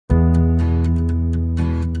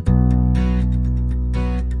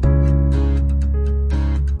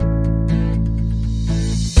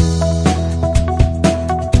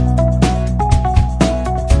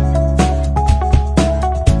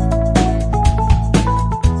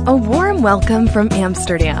warm welcome from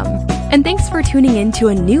Amsterdam, and thanks for tuning in to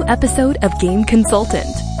a new episode of Game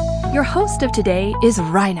Consultant. Your host of today is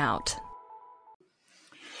Reinout.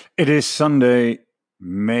 It is Sunday,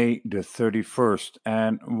 May the 31st,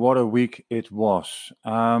 and what a week it was.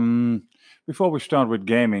 Before we start with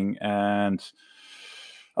gaming, and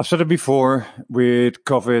I've said it before, with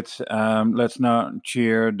COVID, let's not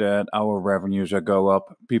cheer that our revenues are go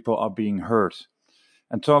up. People are being hurt.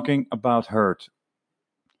 And talking about hurt,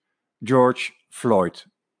 George Floyd,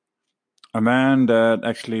 a man that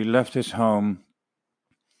actually left his home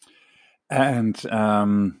and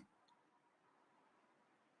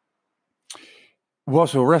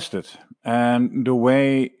was arrested. And the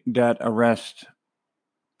way that arrest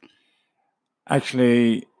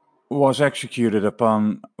actually was executed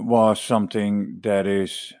upon was something that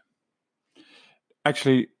is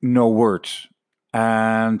actually no words.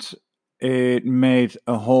 And it made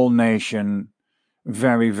a whole nation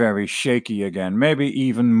very, very shaky again, maybe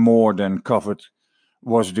even more than COVID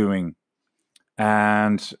was doing.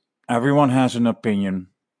 And everyone has an opinion,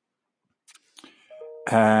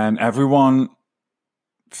 and everyone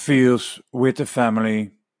feels with the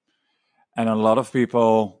family, and a lot of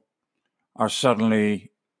people are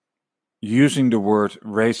suddenly using the word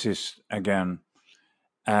racist again.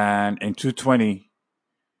 And in 2020,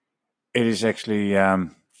 it is actually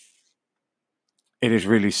it is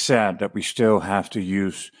really sad that we still have to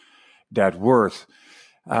use that word.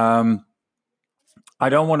 I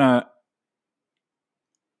don't want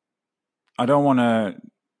to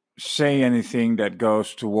say anything that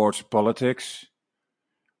goes towards politics.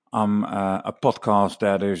 I'm a podcast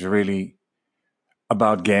that is really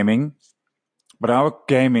about gaming, but our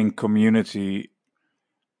gaming community,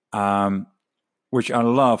 which I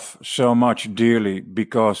love so much dearly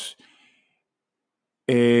because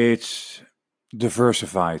it's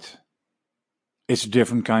diversified. It's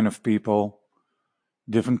different kind of people,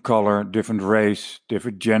 different color, different race,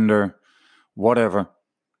 different gender, whatever.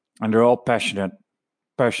 And they're all passionate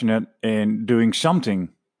in doing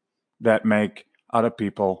something that make other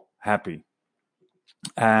people happy.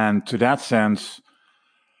 And to that sense,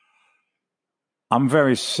 I'm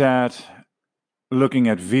very sad looking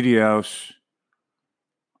at videos.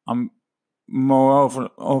 I'm more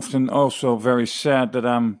often also very sad that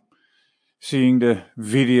I'm seeing the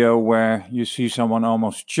video where you see someone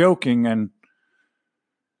almost choking and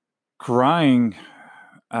crying,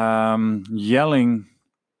 yelling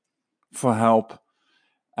for help,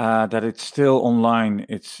 that it's still online.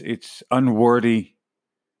 It's unworthy.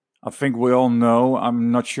 I think we all know.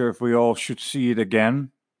 I'm not sure if we all should see it again.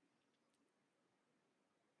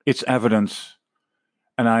 It's evidence,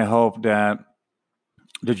 and I hope that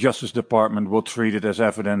the Justice Department will treat it as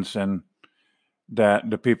evidence, and that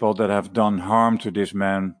the people that have done harm to this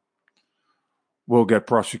man will get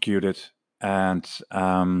prosecuted. And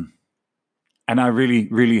I really,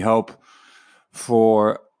 really hope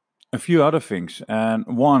for a few other things. And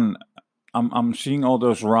one, I'm seeing all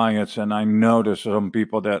those riots, and I know there's some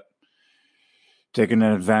people that taking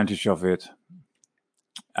advantage of it.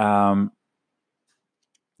 That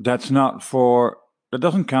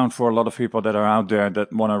doesn't count for a lot of people that are out there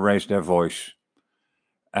that want to raise their voice.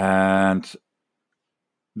 And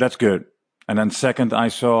that's good. And then second, I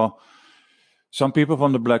saw some people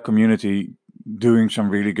from the black community doing some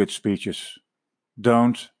really good speeches.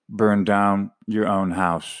 Don't burn down your own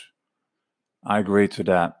house. I agree to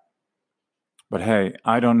that. But hey,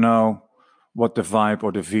 I don't know what the vibe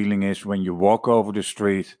or the feeling is when you walk over the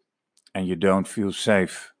street and you don't feel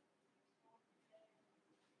safe.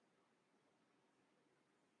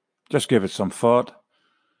 Just give it some thought.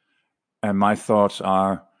 And my thoughts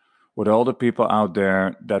are with all the people out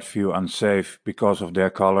there that feel unsafe because of their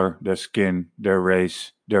color, their skin, their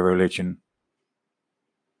race, their religion.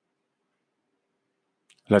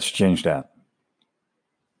 Let's change that.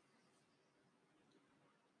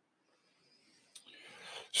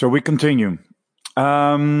 So we continue.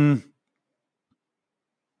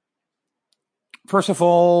 First of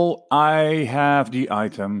all, I have the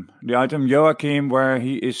item Joachim, where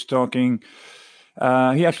he is talking.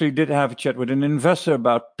 He actually did have a chat with an investor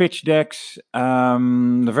about pitch decks.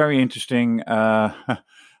 Very interesting. I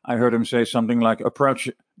heard him say something like, approach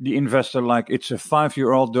the investor like it's a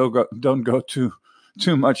 5-year-old. Don't go too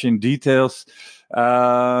much in details.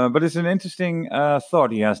 But it's an interesting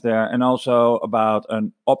thought he has there. And also about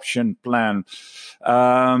an option plan,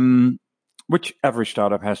 which every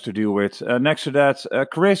startup has to deal with. Next to that,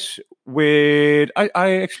 Chris, I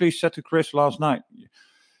actually said to Chris last night,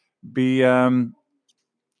 be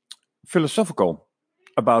philosophical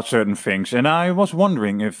about certain things. And I was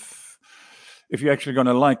wondering if if you're actually going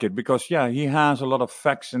to like it, because he has a lot of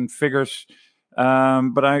facts and figures.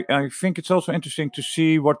 But I think it's also interesting to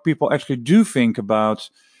see what people actually do think about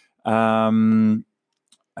esports.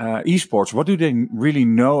 What do they really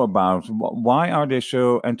know about? Why are they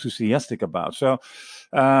so enthusiastic about? So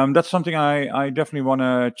that's something I definitely want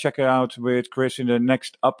to check out with Chris in the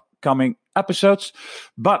next upcoming episodes.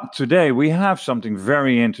 But today we have something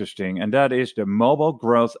very interesting, and that is the Mobile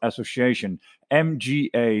Growth Association,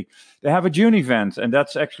 MGA. They have a June event, and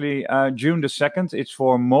that's actually June the 2nd. It's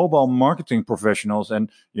for mobile marketing professionals. And,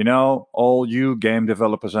 all you game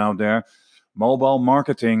developers out there, mobile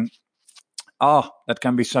marketing, that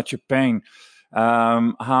can be such a pain.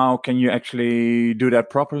 How can you actually do that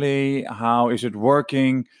properly? How is it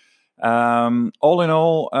working? All in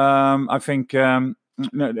all, I think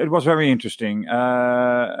it was very interesting.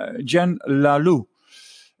 Jen Lalou,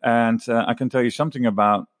 and I can tell you something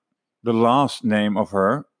about the last name of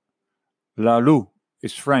her. Lalou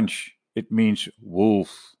is French. It means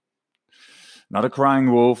wolf. Not a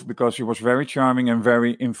crying wolf, because she was very charming and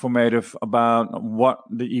very informative about what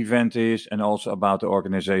the event is and also about the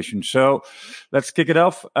organization. So let's kick it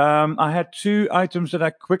off. I had 2 items that I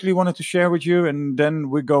quickly wanted to share with you, and then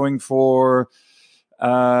we're going for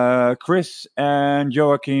Chris and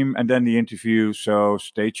Joachim, and then the interview. So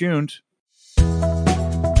stay tuned.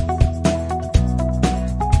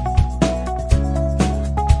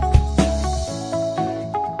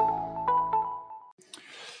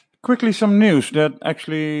 Quickly, some news that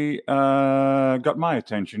actually got my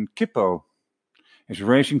attention. Kippo is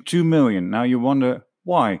raising 2 million. Now you wonder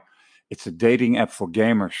why. It's a dating app for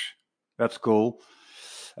gamers. That's cool.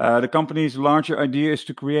 The company's larger idea is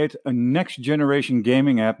to create a next generation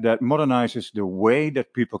gaming app that modernizes the way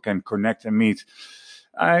that people can connect and meet.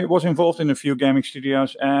 I was involved in a few gaming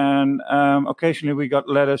studios, and occasionally we got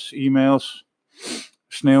letters, emails,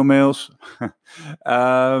 snail mails,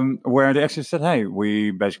 where they actually said, hey,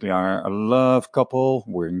 we basically are a love couple,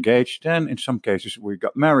 we're engaged, and in some cases we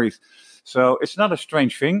got married. So it's not a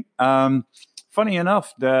strange thing. Funny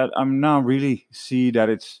enough that I'm now really see that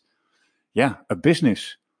it's, a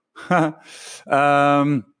business.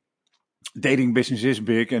 Dating business is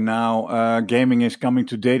big, and now gaming is coming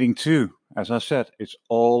to dating too. As I said, it's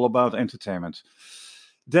all about entertainment.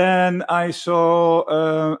 Then I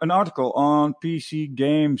saw an article on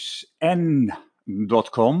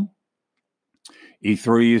PCGamesN.com.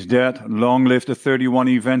 E3 is dead. Long live the 31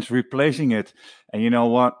 events replacing it. And you know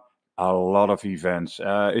what? A lot of events.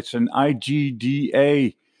 It's an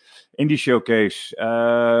IGDA indie showcase.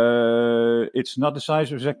 It's not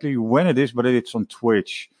decided exactly when it is, but it's on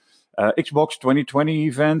Twitch. Xbox 2020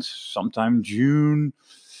 event, sometime June.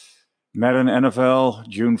 Madden NFL,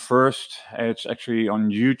 June 1st. It's actually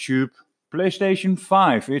on YouTube. PlayStation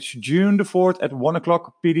 5, it's June the 4th at 1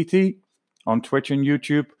 o'clock PDT on Twitch and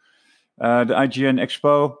YouTube. The IGN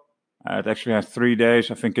Expo, it actually has 3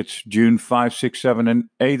 days. I think it's June 5, 6, 7, and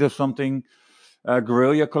 8 or something.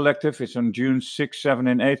 Guerrilla Collective, it's on June 6, 7,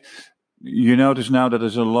 and 8. You notice now that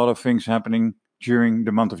there's a lot of things happening during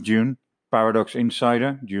the month of June. Paradox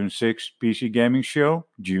Insider, June 6th, PC Gaming Show,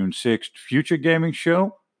 June 6th, Future Gaming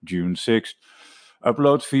Show, June 6th,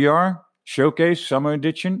 Upload VR, Showcase Summer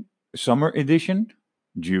Edition,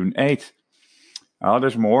 June 8th. Oh,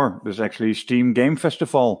 there's more. There's actually Steam Game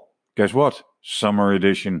Festival. Guess what? Summer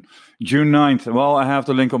Edition, June 9th. Well, I have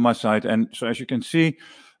the link on my site. And so as you can see,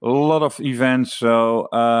 a lot of events. So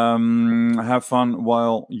have fun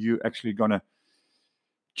while you actually going to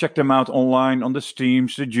check them out online on the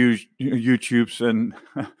Steams, the YouTubes, and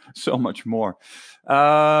so much more.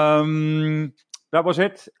 That was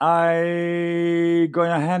it. I'm going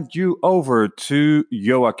to hand you over to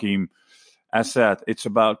Joachim. As said, it's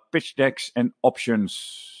about pitch decks and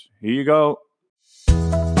options. Here you go.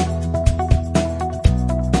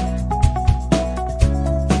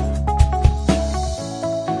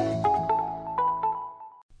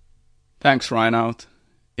 Thanks, Reinout.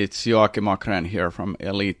 It's Joachim Akren here from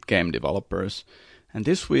Elite Game Developers. And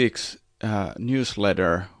this week's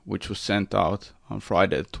newsletter, which was sent out on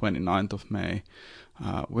Friday, the 29th of May,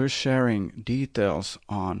 we're sharing details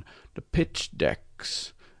on the pitch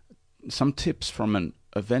decks, some tips from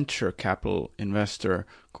a venture capital investor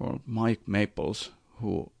called Mike Maples,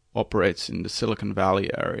 who operates in the Silicon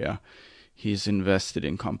Valley area. He's invested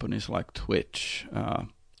in companies like Twitch,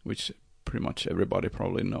 which pretty much everybody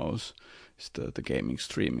probably knows is the gaming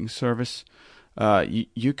streaming service.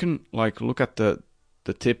 You can look at the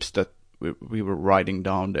tips that we were writing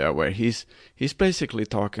down there, where he's basically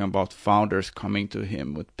talking about founders coming to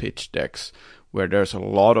him with pitch decks, where there's a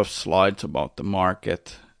lot of slides about the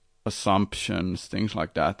market, assumptions, things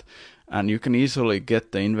like that. and you can easily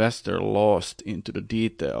get the investor lost into the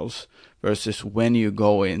details versus when you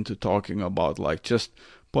go into talking about like just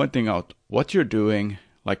pointing out what you're doing,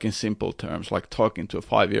 like in simple terms, like talking to a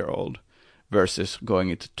 5-year-old, versus going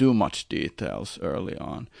into too much details early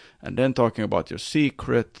on, and then talking about your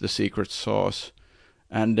secret, the secret sauce,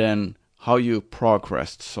 and then how you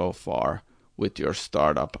progressed so far with your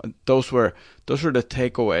startup. Those were the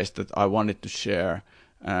takeaways that I wanted to share.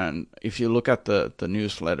 And if you look at the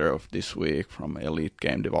newsletter of this week from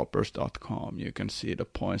elitegamedevelopers.com, you can see the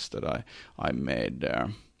points that I made there.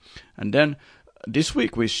 And then this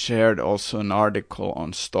week we shared also an article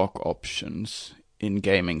on stock options in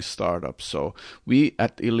gaming startups. So we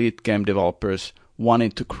at Elite Game Developers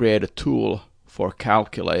wanted to create a tool for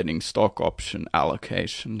calculating stock option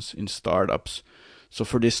allocations in startups. So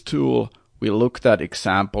for this tool, we looked at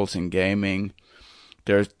examples in gaming.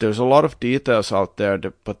 There's a lot of details out there,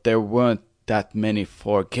 but there weren't that many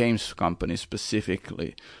for games companies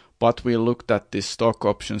specifically. But we looked at this stock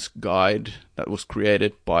options guide that was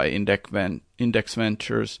created by Index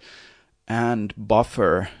Ventures and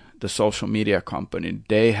Buffer, the social media company.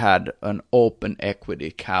 They had an open equity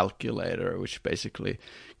calculator, which basically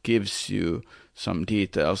gives you some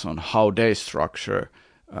details on how they structure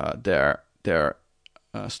their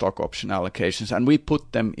stock option allocations, and we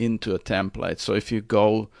put them into a template. So if you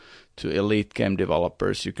go to Elite Game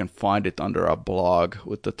Developers, you can find it under our blog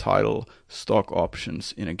with the title Stock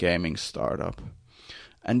Options in a Gaming Startup.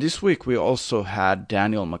 And this week we also had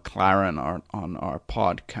Daniel McLaren on our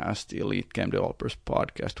podcast, the Elite Game Developers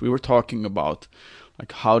podcast. We were talking about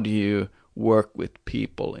like how do you work with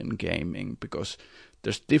people in gaming, because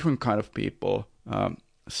there's different kind of people.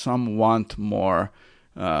 Some want more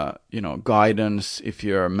guidance if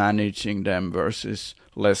you're managing them versus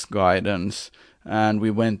less guidance. And we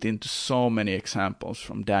went into so many examples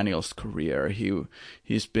from Daniel's career. He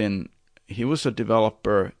was a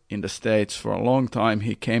developer in the States for a long time.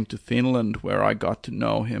 He came to Finland where I got to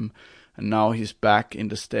know him, and now he's back in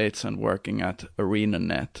the States and working at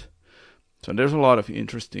ArenaNet. So there's a lot of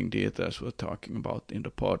interesting details we're talking about in the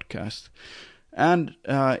podcast. And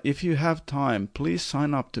if you have time, please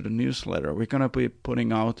sign up to the newsletter. We're going to be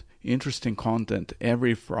putting out interesting content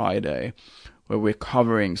every Friday where we're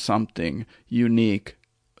covering something unique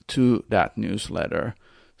to that newsletter.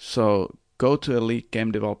 So go to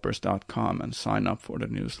elitegamedevelopers.com and sign up for the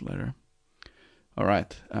newsletter. All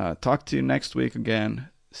right. Talk to you next week again.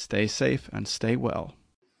 Stay safe and stay well.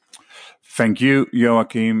 Thank you,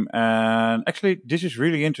 Joachim. And actually, this is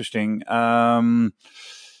really interesting. A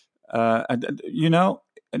lot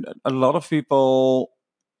of people.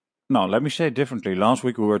 No, let me say it differently. Last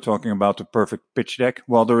week we were talking about the perfect pitch deck.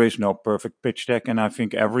 Well, there is no perfect pitch deck, and I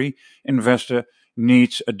think every investor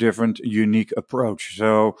needs a different, unique approach.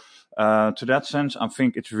 So, to that sense, I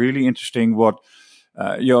think it's really interesting what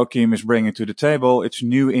Joachim is bringing to the table. It's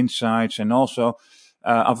new insights, and also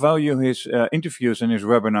I value his interviews and his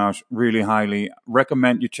webinars really highly.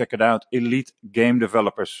 Recommend you check it out. Elite Game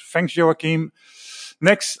Developers. Thanks, Joachim.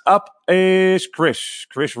 Next up is Chris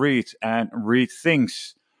Reed and Reed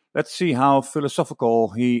Thinks. Let's see how philosophical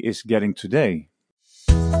he is getting today.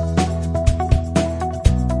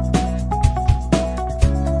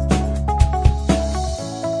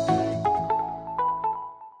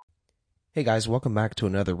 Hey guys, welcome back to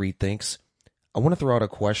another Reed Thinks. I want to throw out a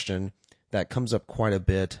question that comes up quite a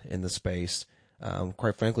bit in the space,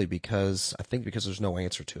 quite frankly, because there's no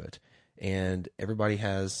answer to it. And everybody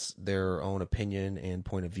has their own opinion and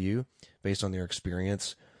point of view based on their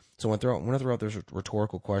experience. So I want to throw out this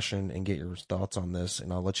rhetorical question and get your thoughts on this,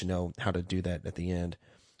 and I'll let you know how to do that at the end.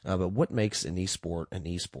 But what makes an esport an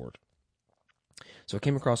esport? So I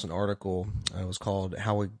came across an article. It was called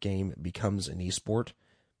How a Game Becomes an Esport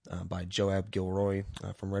by Joab Gilroy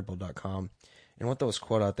from redbull.com. And I want those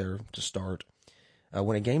quote out there to start.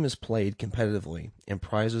 When a game is played competitively and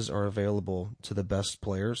prizes are available to the best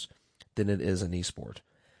players, then it is an esport.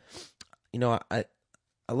 You know, I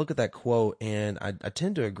look at that quote and I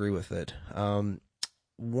tend to agree with it.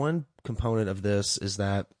 One component of this is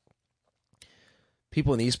that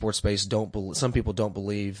people in the esports space some people don't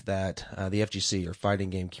believe that the FGC or fighting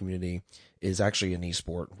game community is actually an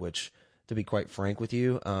esport, which, to be quite frank with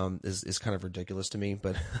you, is kind of ridiculous to me.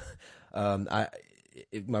 But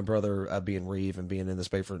my brother being Reeve and being in the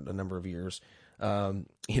space for a number of years,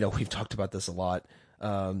 we've talked about this a lot.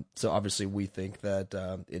 So obviously we think that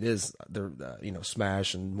it is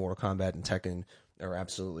Smash and Mortal Kombat and Tekken are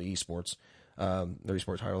absolutely esports. They're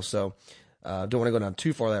esports titles. So don't want to go down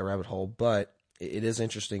too far that rabbit hole, but it is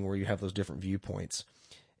interesting where you have those different viewpoints.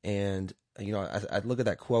 And I look at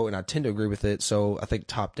that quote and I tend to agree with it. So I think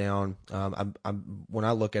top down, when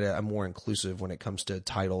I look at it, I'm more inclusive when it comes to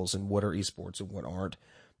titles and what are esports and what aren't.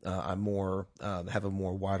 I'm more have a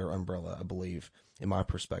more wider umbrella, I believe, in my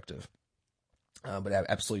perspective. But I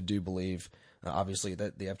absolutely do believe, obviously,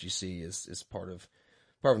 that the FGC is part of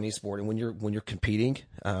an esport. And when you're competing,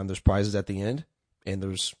 there's prizes at the end, and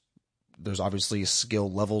there's obviously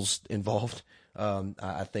skill levels involved.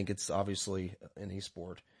 I think it's obviously an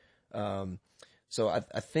esport. So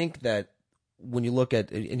I think that when you look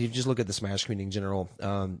at, and you just look at the Smash community in general,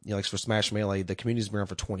 like for Smash Melee, the community's been around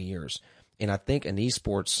for 20 years. And I think an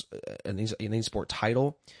esport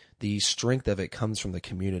title, the strength of it comes from the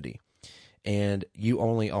community. And you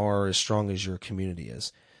only are as strong as your community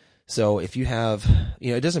is. So if you have,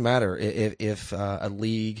 it doesn't matter if a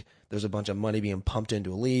league, there's a bunch of money being pumped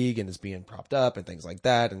into a league and it's being propped up and things like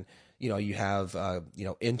that. And, you have,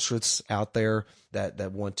 interests out there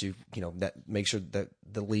that want to, that make sure that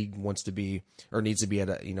the league wants to be or needs to be at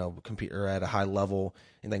a, compete or at a high level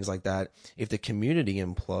and things like that. If the community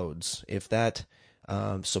implodes, if that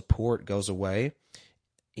support goes away,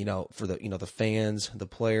 for the, the fans, the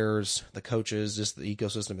players, the coaches, just the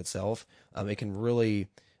ecosystem itself, it can really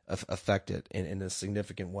affect it in a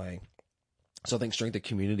significant way. So I think strength of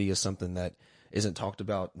community is something that isn't talked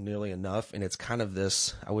about nearly enough. And it's kind of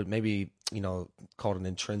this, I would maybe, call it an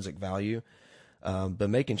intrinsic value, but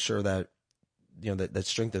making sure that, that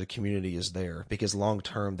strength of the community is there, because long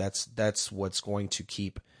term, that's what's going to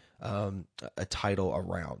keep a title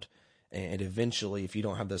around. And eventually, if you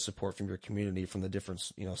don't have the support from your community, from the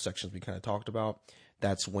different, sections we kind of talked about,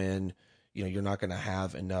 that's when, you're not going to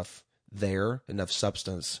have enough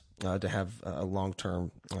substance to have a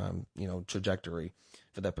long-term, trajectory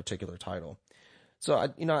for that particular title. So I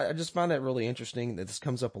just find that really interesting that this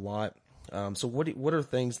comes up a lot. So what are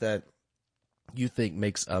things that you think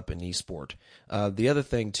makes up an esport? The other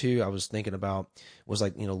thing too, I was thinking about was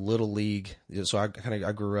like, Little League. So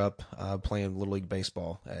I grew up playing Little League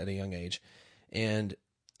baseball at a young age. And,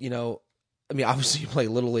 obviously you play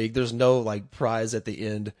Little League. There's no like prize at the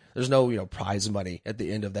end. There's no, prize money at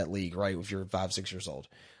the end of that league, right? If you're 5-6 years old.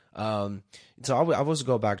 So I always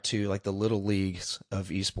go back to like the little leagues of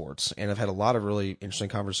esports, and I've had a lot of really interesting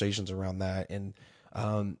conversations around that and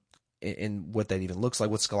what that even looks like,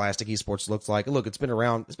 what Scholastic esports looks like. Look, it's been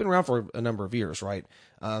around for a number of years, right?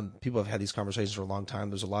 People have had these conversations for a long time.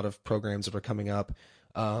 There's a lot of programs that are coming up.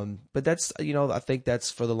 But that's, I think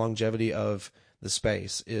that's for the longevity of the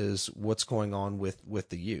space is what's going on with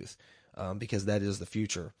the youth, because that is the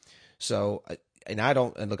future. So, I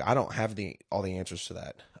don't have all the answers to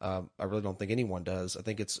that. I really don't think anyone does. I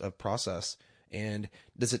think it's a process. And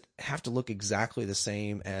does it have to look exactly the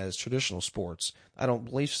same as traditional sports? I don't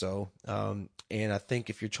believe so. And I think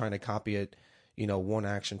if you're trying to copy it, one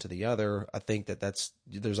action to the other, I think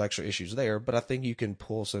there's extra issues there. But I think you can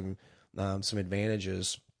pull some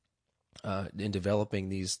advantages in developing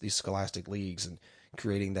these scholastic leagues and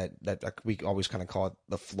creating that we always kind of call it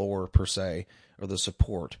the floor per se, or the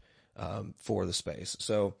support for the space.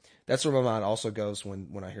 So that's where my mind also goes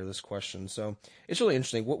when I hear this question. So it's really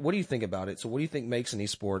interesting. What do you think about it? So what do you think makes an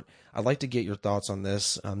esport? I'd like to get your thoughts on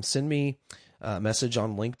this. Send me a message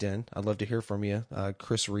on LinkedIn. I'd love to hear from you.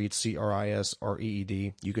 Chris Reed,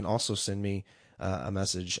 CRISREED. You can also send me a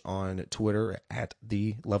message on Twitter at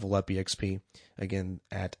 @TheLevelUpEXP. Again,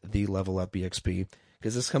 at @TheLevelUpEXP,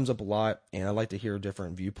 because this comes up a lot, and I like to hear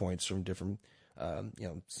different viewpoints from different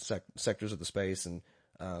sectors of the space and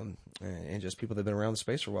just people that have been around the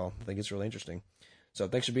space for a while. I think it's really interesting. So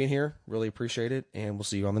thanks for being here. Really appreciate it. And we'll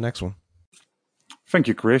see you on the next one. Thank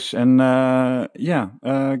you, Chris. And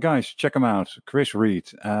guys, check him out. Chris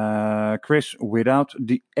Reed. Chris without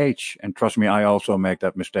the H. And trust me, I also make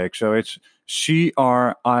that mistake. So it's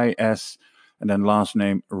CRIS and then last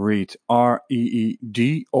name Reed,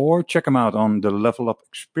 REED. Or check him out on the Level Up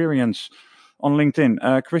Experience on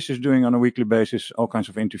LinkedIn. Chris is doing on a weekly basis all kinds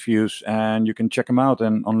of interviews, and you can check him out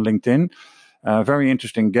on LinkedIn. Very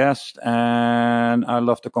interesting guest, and I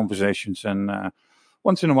love the conversations. And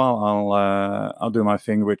once in a while, I'll do my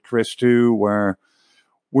thing with Chris too, where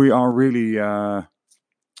we are really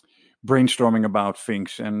brainstorming about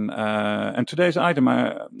things. And today's item,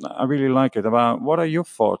 I really like it. About what are your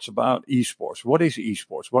thoughts about esports? What is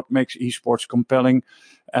esports? What makes esports compelling?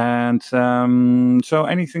 And so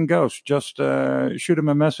anything goes. Just shoot him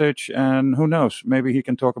a message, and who knows? Maybe he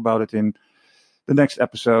can talk about it in the next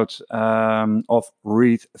episode of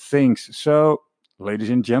Read Things. So, ladies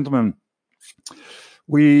and gentlemen,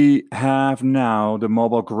 We have now the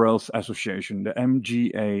Mobile Growth Association, the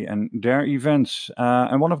MGA, and their events.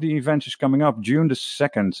 And one of the events is coming up June the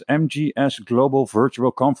 2nd, MGS Global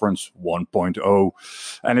Virtual Conference 1.0.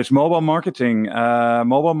 And it's mobile marketing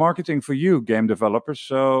for you, game developers.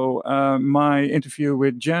 So my interview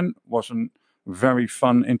with Jen was a very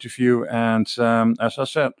fun interview. And as I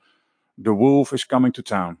said, the wolf is coming to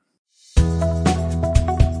town.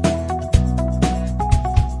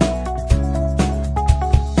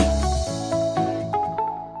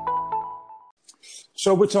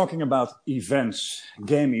 So we're talking about events,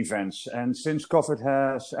 game events. And since COVID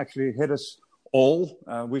has actually hit us all,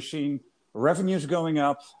 we've seen revenues going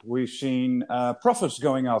up. We've seen profits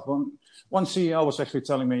going up. One CEO was actually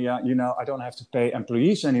telling me, I don't have to pay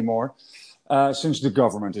employees anymore since the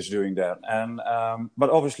government is doing that. And but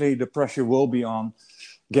obviously the pressure will be on.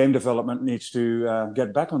 Game development needs to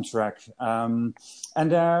get back on track. And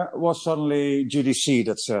there was suddenly GDC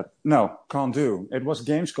that said, no, can't do. It was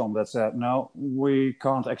Gamescom that said, no, we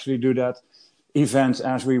can't actually do that event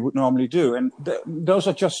as we would normally do. And those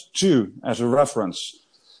are just two as a reference.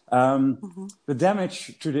 The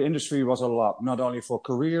damage to the industry was a lot, not only for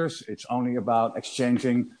careers, it's only about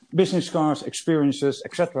exchanging business cards, experiences,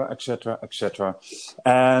 etc., etc., etc.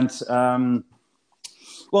 And,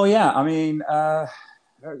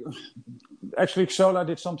 actually, Xola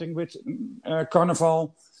did something with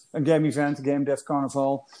Carnival, a game event, Game Dev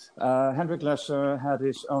Carnival. Hendrik Lesser had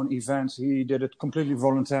his own event. He did it completely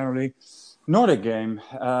voluntarily. Nordic Game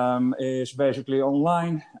is basically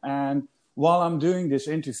online. And while I'm doing this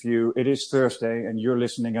interview, it is Thursday, and you're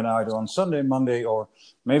listening at either on Sunday, Monday, or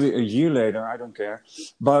maybe a year later. I don't care.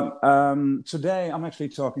 But today I'm actually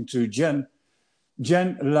talking to Jen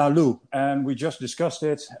Lalou, and we just discussed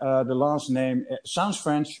it. The last name sounds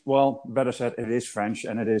French. Well, better said, it is French,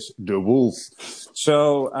 and it is the wolf.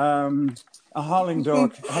 So, a howling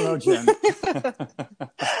dog. Hello, Jen.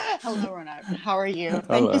 Hello, Ronald. How are you? Hello.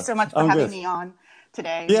 Thank you so much for having me on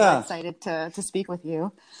today. Yeah. I'm excited to speak with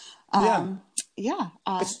you.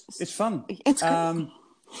 It's fun. It's great.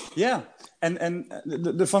 Yeah. And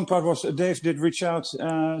the fun part was Dave did reach out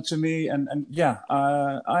to me, and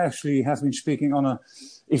I actually have been speaking on a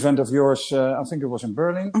event of yours. I think it was in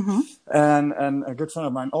Berlin, and a good friend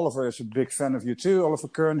of mine, Oliver, is a big fan of you too. Oliver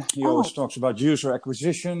Kern. He always talks about user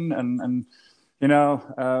acquisition, and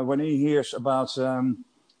when he hears about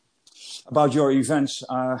your events,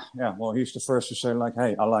 he's the first to say like,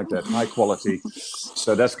 hey, I like that, high quality.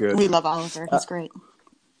 So that's good. We love Oliver. He's great.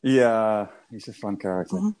 Yeah, he's a fun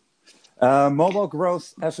character. Mobile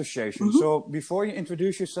Growth Association. So before you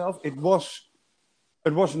introduce yourself, it was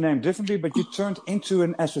named differently, but you turned into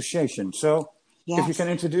an association. So if you can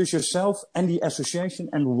introduce yourself and the association,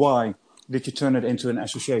 and why did you turn it into an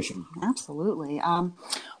association? Absolutely.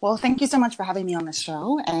 Well, thank you so much for having me on the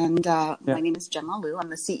show. And my name is Jen Lalou.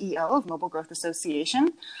 I'm the CEO of Mobile Growth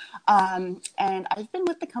Association. And I've been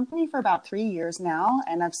with the company for about 3 years now,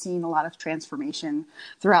 and I've seen a lot of transformation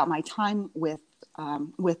throughout my time with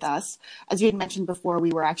us. As you had mentioned before,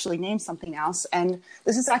 we were actually named something else. And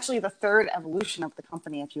this is actually the third evolution of the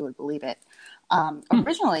company, if you would believe it.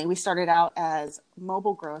 Originally, we started out as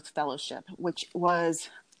Mobile Growth Fellowship, which was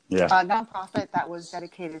a nonprofit that was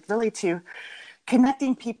dedicated really to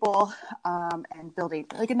connecting people and building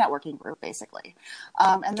like a networking group, basically.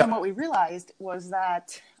 And then what we realized was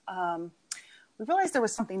that there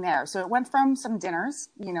was something there. So it went from some dinners,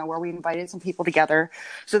 where we invited some people together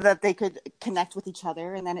so that they could connect with each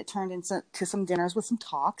other. And then it turned into some dinners with some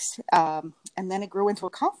talks. And then it grew into a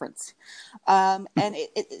conference. And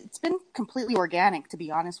it's been completely organic, to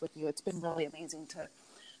be honest with you. It's been really amazing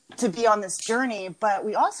to be on this journey. But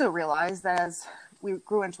we also realized that as we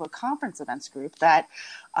grew into a conference events group that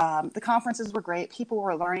the conferences were great. People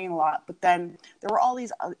were learning a lot, but then there were all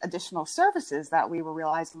these additional services that we were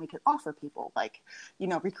realizing we could offer people, like,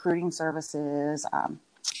 recruiting services,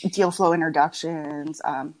 deal flow introductions,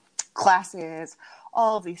 classes,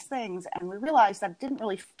 all of these things. And we realized that it didn't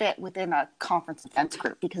really fit within a conference events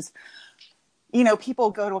group because,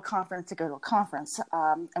 people go to a conference to go to a conference.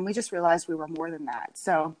 And we just realized we were more than that.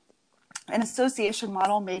 So an association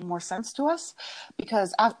model made more sense to us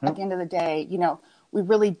because at the end of the day, we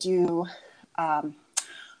really do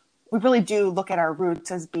look at our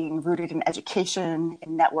roots as being rooted in education,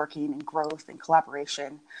 in networking, and growth, and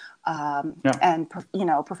collaboration, and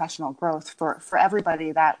professional growth for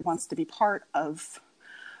everybody that wants to be part of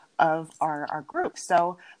our group.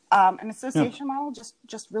 So an association model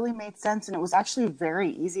just really made sense, and it was actually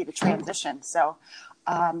very easy to transition. So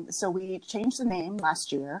we changed the name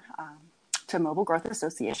last year to Mobile Growth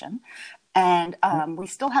Association, and we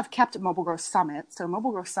still have kept Mobile Growth Summit. So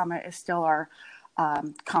Mobile Growth Summit is still our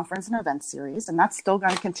conference and event series, and that's still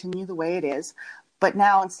going to continue the way it is. But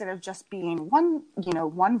now, instead of just being one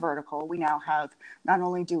vertical, we now have, not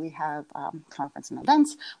only do we have conference and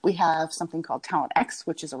events, we have something called Talent X,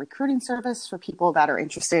 which is a recruiting service for people that are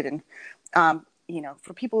interested in,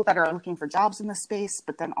 for people that are looking for jobs in the space,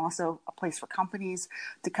 but then also a place for companies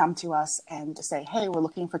to come to us and to say, hey, we're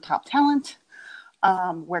looking for top talent.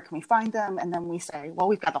 Where can we find them? And then we say, well,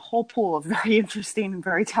 we've got the whole pool of very interesting and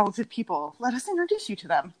very talented people. Let us introduce you to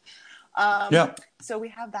them. So we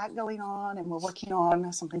have that going on, and we're working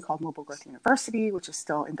on something called Mobile Growth University, which is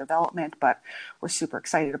still in development, but we're super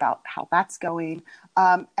excited about how that's going.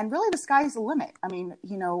 And really, the sky's the limit. I mean,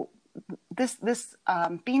 this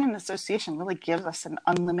being an association really gives us an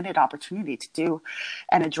unlimited opportunity to do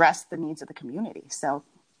and address the needs of the community. So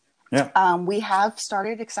we have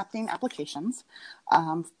started accepting applications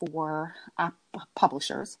for app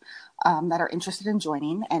publishers that are interested in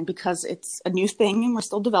joining. And because it's a new thing and we're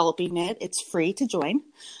still developing it, it's free to join.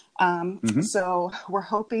 So we're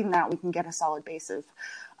hoping that we can get a solid base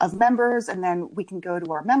of members, and then we can go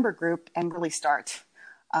to our member group and really start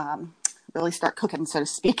cooking, so to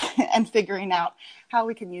speak, and figuring out how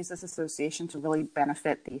we can use this association to really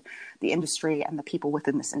benefit the industry and the people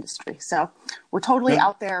within this industry. So we're totally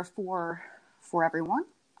out there for everyone.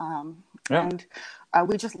 And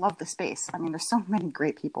we just love the space. I mean, there's so many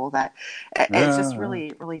great people that it's just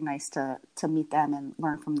really, really nice to meet them and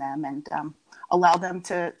learn from them and allow them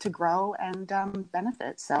to grow and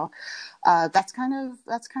benefit. So that's kind of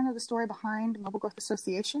the story behind Mobile Growth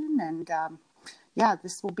Association. And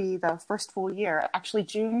this will be the first full year. Actually,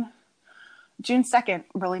 June 2nd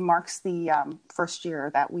really marks the first year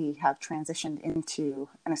that we have transitioned into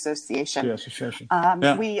an association. The association.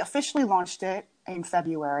 We officially launched it in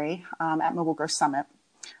February at Mobile Growth Summit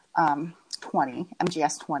 20,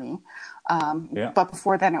 MGS 20. But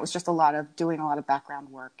before then, it was just doing a lot of background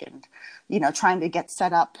work and, trying to get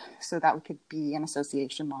set up so that we could be an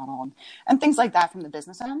association model and things like that from the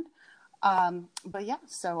business end.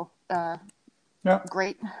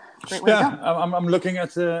 Great way to go. I'm looking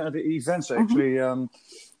at the events actually.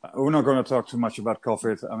 We're not going to talk too much about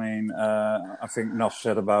COVID. I mean, I think enough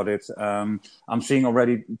said about it. I'm seeing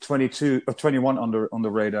already 22 or 21 on the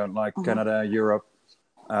radar, like Canada, Europe,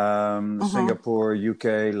 Singapore,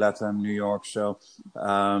 UK, Latin, New York. So,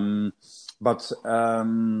 let's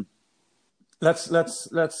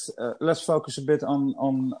focus a bit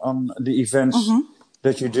on the events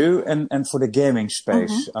that you do and for the gaming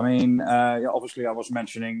space. I mean, obviously I was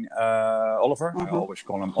mentioning Oliver. I always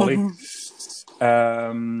call him Ollie.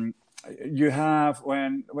 You have,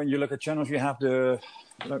 when you look at channels, you have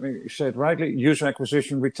let me say it rightly, user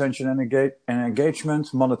acquisition, retention and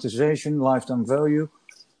engagement, monetization, lifetime value,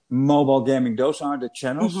 mobile gaming. Those are the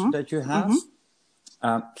channels that you have.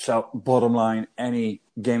 So bottom line, any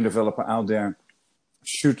game developer out there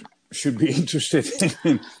should be interested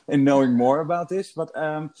in knowing more about this. But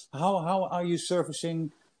how are you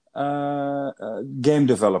servicing game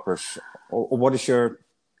developers? Or what is your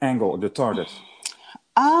angle, the target?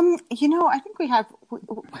 I think we have,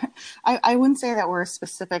 I wouldn't say that we're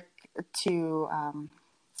specific to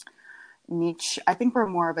niche. I think we're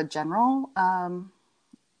more of a general,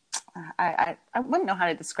 I wouldn't know how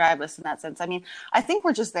to describe this in that sense. I mean, I think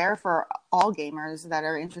we're just there for all gamers that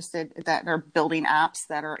are interested, that are building apps,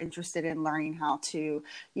 that are interested in learning how to,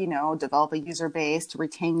 develop a user base, to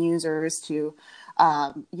retain users, to,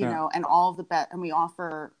 and all of the and we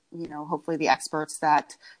offer, hopefully the experts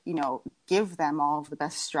that, give them all of the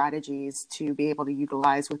best strategies to be able to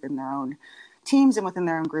utilize within their own teams and within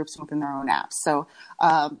their own groups and within their own apps. So,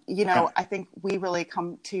 I think we really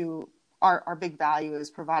come to our big value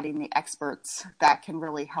is providing the experts that can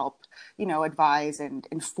really help, advise and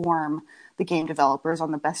inform the game developers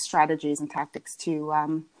on the best strategies and tactics to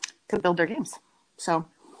build their games. So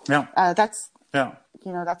that's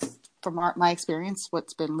from my experience,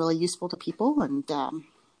 what's been really useful to people. And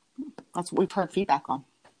that's what we've heard feedback on.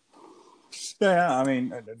 Yeah, I mean,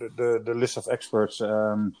 the list of experts,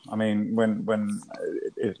 I mean, when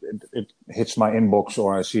it hits my inbox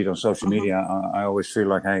or I see it on social media, I always feel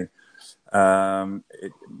like, hey,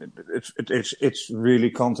 it's really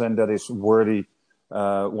content that is worthy,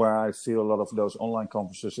 where I feel a lot of those online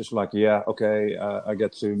conferences is like, I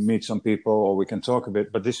get to meet some people or we can talk a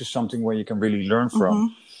bit, but this is something where you can really learn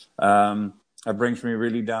from. It brings me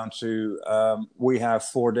really down to, we have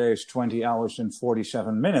 4 days, 20 hours and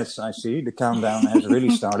 47 minutes. I see the countdown has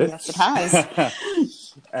really started. Yes, it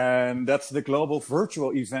has. And that's the global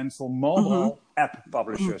virtual event for mobile app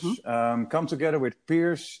publishers. Come together with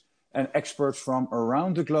peers and experts from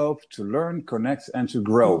around the globe to learn, connect, and to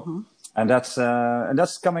grow. And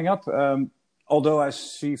that's coming up although I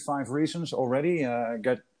see 5 reasons already.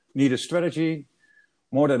 Need a strategy,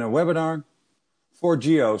 more than a webinar, 4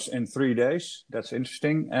 geos in 3 days. That's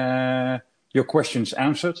interesting. Your questions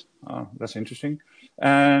answered. That's interesting.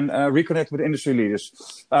 And reconnect with industry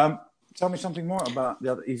leaders. Tell me something more about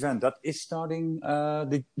that event. That is starting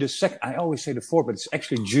the second. I always say the 4th, but it's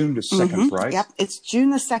actually June the 2nd, right? Yep, it's June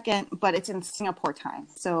the 2nd, but it's in Singapore time.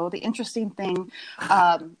 So the interesting thing,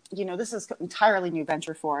 this is an entirely new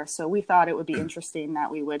venture for us. So we thought it would be interesting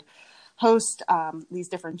that we would host these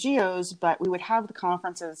different geos, but we would have the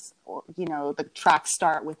conferences, the tracks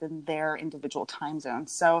start within their individual time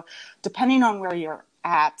zones. So depending on where you're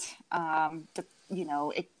at,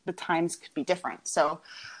 the times could be different. So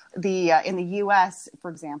in the U.S.,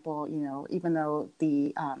 for example, even though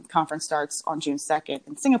the conference starts on June 2nd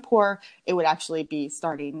in Singapore, it would actually be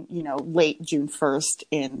starting, late June 1st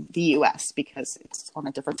in the U.S. because it's on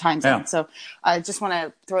a different time zone. Yeah. So I just want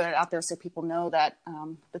to throw that out there so people know that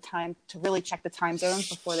the time to really check the time zones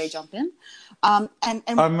before they jump in. And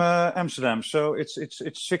I'm Amsterdam, so it's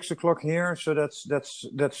 6 o'clock here. So that's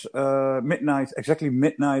midnight, exactly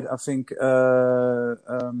midnight. I think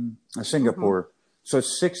Singapore. Mm-hmm. So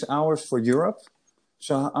it's 6 hours for Europe.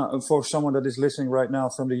 So for someone that is listening right now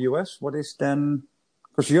from the US, what is then?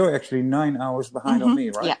 Because you're actually 9 hours behind on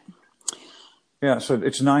me, right? Yeah. Yeah. So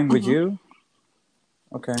it's 9 with you.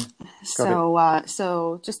 Okay.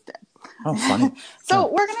 So just. Oh, funny.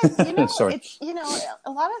 So we're gonna, Sorry. it's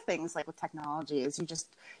a lot of things like with technology is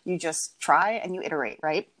you just try and you iterate,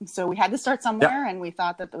 right? So we had to start somewhere, and we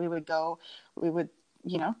thought that we would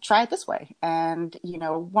try it this way, and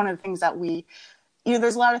one of the things that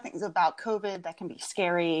there's a lot of things about COVID that can be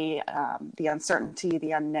scary, the uncertainty,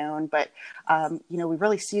 the unknown, but, we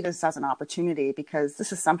really see this as an opportunity because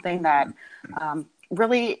this is something that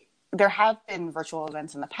really, there have been virtual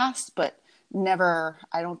events in the past, but never,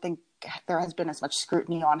 I don't think there has been as much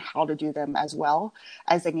scrutiny on how to do them as well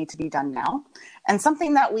as they need to be done now. And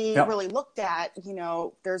something that we really looked at,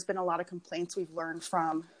 there's been a lot of complaints we've learned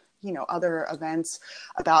from other events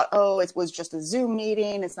about, it was just a Zoom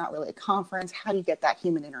meeting. It's not really a conference. How do you get that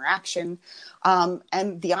human interaction?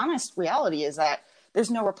 And the honest reality is that there's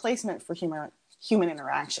no replacement for human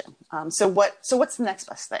interaction. So what's the next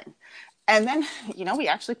best thing? And then, we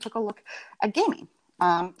actually took a look at gaming.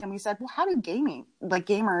 And we said, well, how do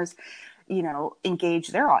gamers, engage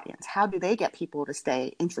their audience? How do they get people to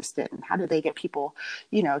stay interested? And how do they get people,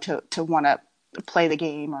 to want to play the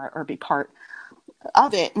game or be part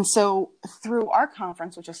of it? And so through our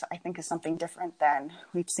conference, which I think is something different than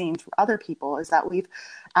we've seen through other people, is that we've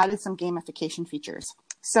added some gamification features.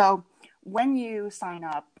 So when you sign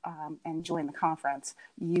up and join the conference,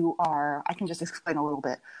 I can just explain a little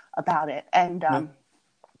bit about it. And,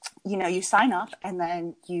 you sign up and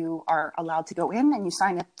then you are allowed to go in and you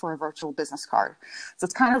sign up for a virtual business card. So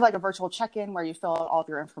it's kind of like a virtual check-in where you fill out all of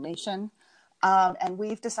your information. And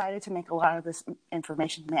we've decided to make a lot of this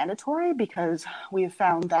information mandatory because we've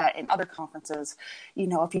found that in other conferences,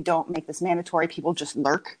 if you don't make this mandatory, people just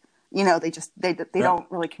lurk. They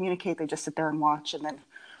don't really communicate. They just sit there and watch. And then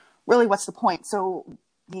really, what's the point? So,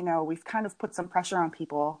 we've kind of put some pressure on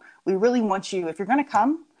people. We really want you, if you're going to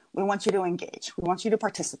come, we want you to engage. We want you to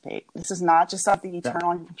participate. This is not just something you turn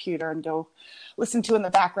on your computer and go listen to in the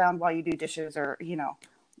background while you do dishes or,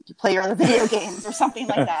 you play your other video games or something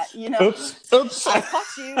like that. Oops. I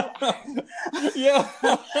caught you. Yeah.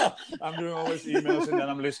 I'm doing all these emails and then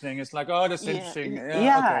I'm listening. It's like, that's interesting.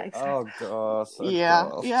 Yeah. Okay. Exactly. Oh, gosh. Yeah.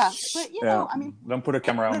 But, don't put a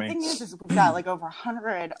camera on me. The thing is we've got like over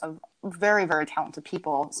 100 of very, very talented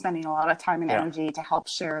people spending a lot of time and energy to help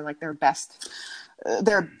share like their best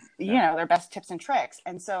their best tips and tricks.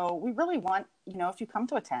 And so we really want, if you come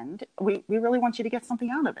to attend, we really want you to get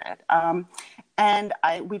something out of it. And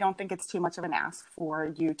we don't think it's too much of an ask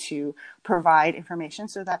for you to provide information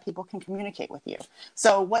so that people can communicate with you.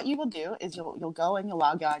 So what you will do is you'll go and you'll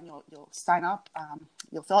log on, you'll sign up,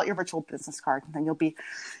 you'll fill out your virtual business card, and then you'll be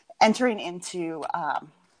entering into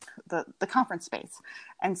the conference space.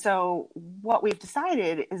 And so what we've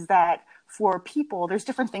decided is that for people, there's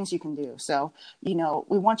different things you can do. So, we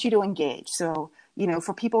want you to engage. So,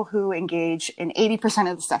 for people who engage in 80%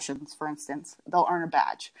 of the sessions, for instance, they'll earn a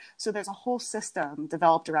badge. So there's a whole system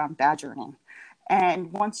developed around badge earning.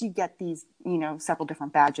 And once you get these, several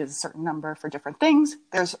different badges, a certain number for different things,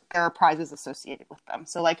 there are prizes associated with them.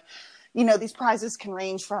 So like, these prizes can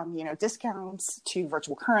range from, discounts to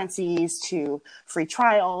virtual currencies to free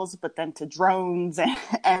trials, but then to drones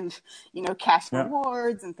and cash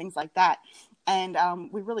rewards and things like that. And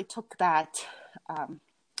we really took that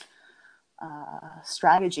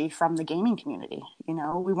strategy from the gaming community.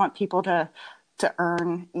 We want people to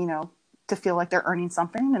earn, to feel like they're earning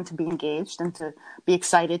something and to be engaged and to be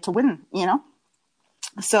excited to win,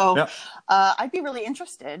 So I'd be really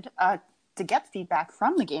interested to get feedback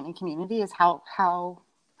from the gaming community is how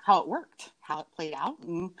it worked, how it played out.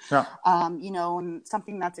 And, and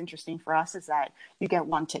something that's interesting for us is that you get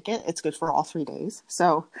one ticket. It's good for all 3 days.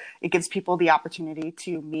 So it gives people the opportunity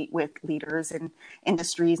to meet with leaders in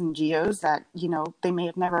industries and geos that, they may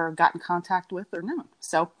have never gotten contact with or known.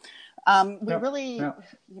 So we're really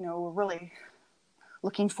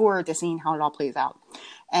looking forward to seeing how it all plays out.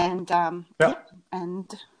 And,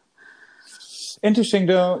 Interesting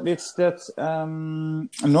though, it's that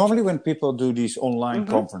normally when people do these online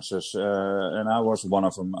conferences, and I was one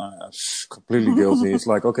of them, completely guilty. It's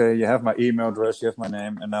like, okay, you have my email address, you have my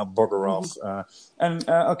name, and now bugger off.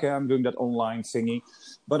 Okay, I'm doing that online thingy.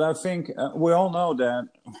 But I think we all know that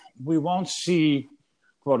we won't see,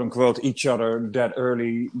 quote unquote, each other that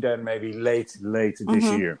early, then maybe late this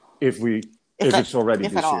year, if it's already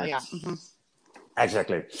this year. Yeah.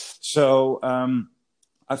 Exactly. So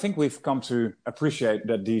I think we've come to appreciate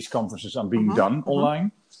that these conferences are being done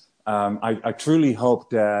online. I truly hope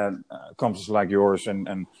that conferences like yours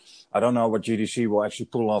and I don't know what GDC will actually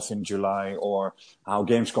pull off in July or how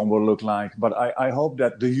Gamescom will look like, but I hope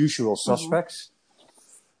that the usual suspects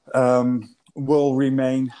will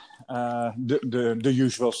remain the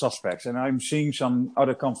usual suspects. And I'm seeing some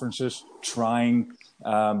other conferences trying,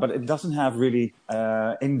 but it doesn't have really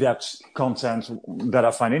in-depth content that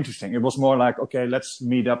I find interesting. It was more like, okay, let's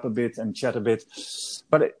meet up a bit and chat a bit.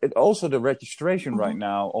 But it also the registration right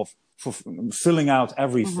now for filling out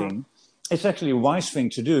everything, it's actually a wise thing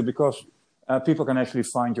to do because people can actually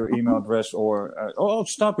find your email address or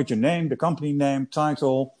start with your name, the company name,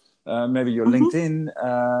 title, maybe your LinkedIn.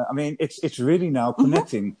 I mean, it's really now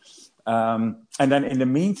connecting. And then in the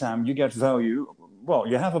meantime, you get value. Well,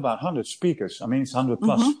 you have about 100 speakers. I mean, it's 100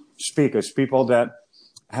 plus speakers, people that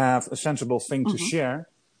have a sensible thing to share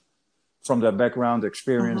from their background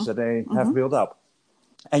experience that they have built up.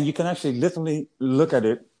 And you can actually literally look at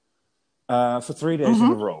it for 3 days in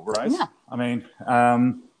a row, right? Yeah. I mean,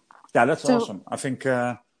 that's awesome. I think,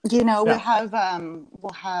 I've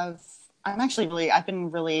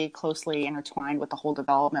been really closely intertwined with the whole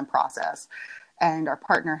development process. And our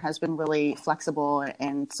partner has been really flexible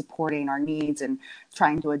in supporting our needs and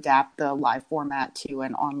trying to adapt the live format to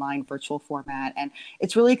an online virtual format. And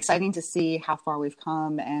it's really exciting to see how far we've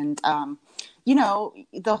come. And,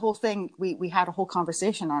 the whole thing, we had a whole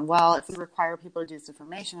conversation on, well, if we require people to do this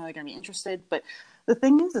information, are they going to be interested? But the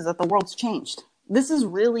thing is that the world's changed. This is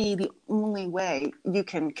really the only way you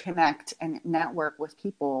can connect and network with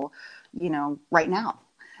people, right now.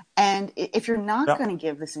 And if you're not going to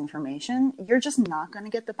give this information, you're just not going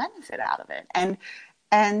to get the benefit out of it. And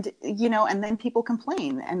then people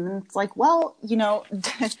complain. And it's like, well,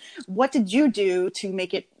 what did you do to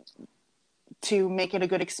make it a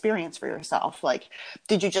good experience for yourself? Like,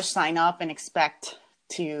 did you just sign up and expect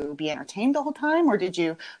to be entertained the whole time? Or did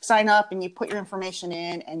you sign up and you put your information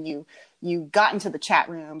in and you got into the chat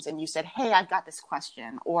rooms and you said, hey, I've got this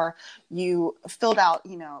question, or you filled out,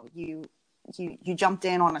 you jumped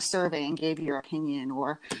in on a survey and gave your opinion,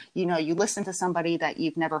 or, you listened to somebody that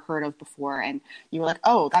you've never heard of before and you were like,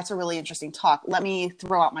 oh, that's a really interesting talk. Let me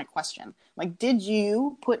throw out my question. Like, did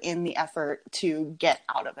you put in the effort to get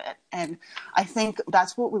out of it? And I think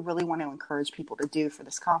that's what we really want to encourage people to do for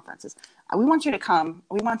this conference is we want you to come.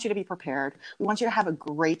 We want you to be prepared. We want you to have a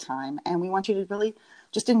great time. And we want you to really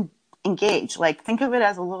just engage. Like, think of it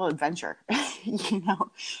as a little adventure.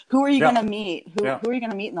 Who are you going to meet? Who are you going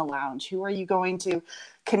to meet in the lounge? Who are you going to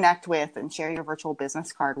connect with and share your virtual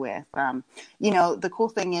business card with? The cool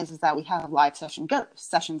thing is that we have live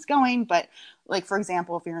sessions going, but like, for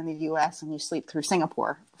example, if you're in the US and you sleep through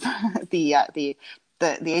Singapore, the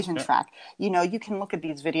Asian track, you can look at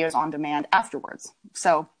these videos on demand afterwards.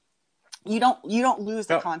 So you don't lose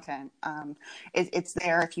the content. It's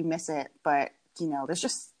there if you miss it, but there's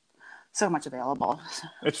just so much available.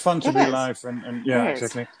 It's fun to be live, and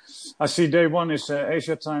exactly. I see day 1 is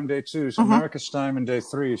Asia time, day 2 is America's time, and day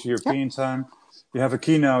 3 is European time. You have a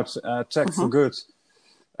keynote, Tech for Good,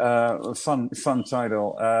 fun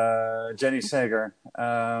title. Jenny Sager,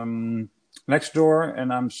 next door,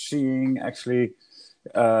 and I'm seeing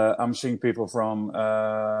people from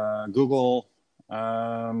Google.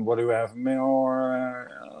 What do we have more?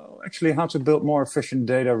 Actually, how to build more efficient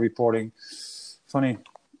data reporting. Funny.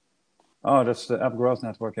 Oh, that's the App Growth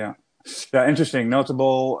Network, yeah. Yeah, interesting,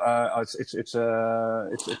 notable. It's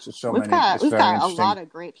so We've many. got It's we've very got a lot interesting. of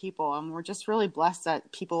great people, and we're just really blessed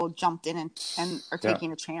that people jumped in and are Yeah,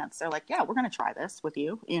 taking a chance. They're like, yeah, we're going to try this with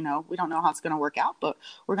you. You know, we don't know how it's going to work out, but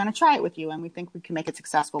we're going to try it with you, and we think we can make it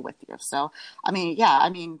successful with you. So, I mean, yeah, I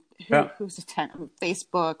mean, yeah, who's attending?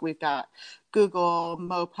 Facebook, we've got Google,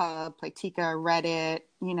 Mopub, Playtika, Reddit.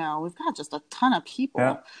 You know, we've got just a ton of yeah,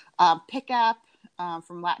 people. Pickup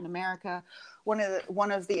from Latin America. One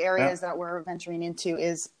of the yeah. areas that we're venturing into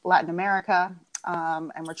is Latin America,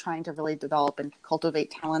 and we're trying to really develop and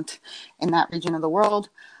cultivate talent in that region of the world.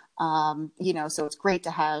 You know, so it's great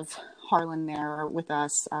to have Harlan there with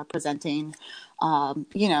us presenting.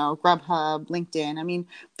 You know, Grubhub, LinkedIn. I mean,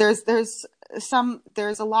 there's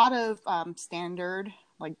a lot of standard,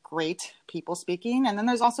 like, great people speaking, and then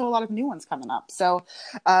there's also a lot of new ones coming up. So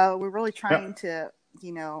we're really Yeah. trying to,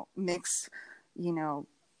 you know, mix, you know,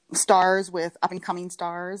 stars with up and coming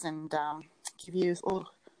stars, and give you. Oh,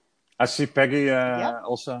 I see Peggy yep.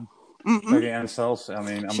 also. Mm-hmm. Peggy Ansels. I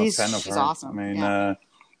mean, I'm a fan of She's her. I awesome. mean, Yeah.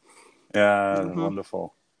 yeah, Mm-hmm.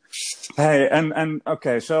 wonderful. Hey, and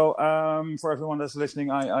okay, so for everyone that's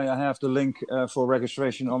listening, I have the link for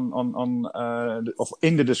registration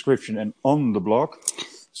in the description and on the blog.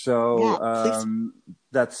 So Yeah. Please.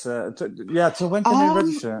 that's yeah. So when can they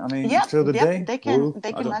register? I mean, till the Yep. day? They can Woo, they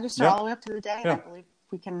I can don't. register Yeah, all the way up to the day, and I yeah, believe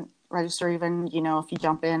we can register even, you know, if you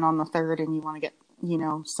jump in on the 3rd and you want to get, you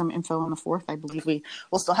know, some info on the 4th. I believe we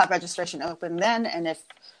will still have registration open then, and if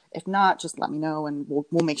not, just let me know and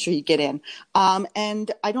we'll make sure you get in.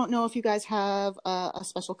 And I don't know if you guys have a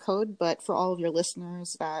special code, but for all of your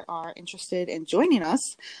listeners that are interested in joining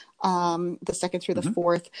us, the 2nd through the hmm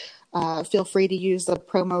 4th, feel free to use the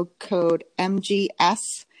promo code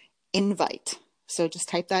MGS invite. So just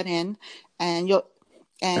type that in, and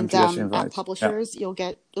MGS at invite. Yeah, Publishers you'll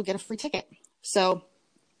get a free ticket. So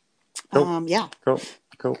cool, yeah. cool,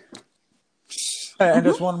 cool. And Mm-hmm.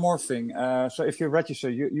 there's one more thing. So if you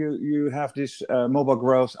register, you have this mobile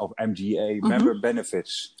growth of MGA Mm-hmm. member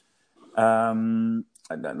benefits. And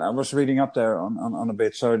I was reading up there on a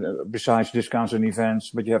bit. So besides discounts and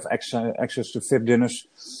events, but you have access to VIP dinners.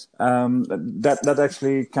 That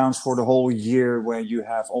actually counts for the whole year, where you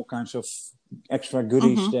have all kinds of extra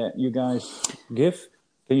goodies Mm-hmm. that you guys give.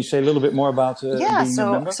 Can you say a little bit more about Yeah, being a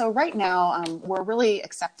so member? right now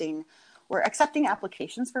we're accepting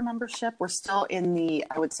applications for membership. We're still in the,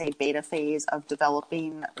 I would say, beta phase of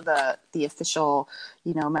developing the official,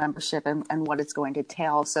 you know, membership and what it's going to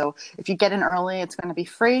entail. So if you get in early, it's going to be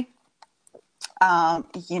free,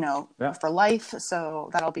 you know, Yeah, for life. So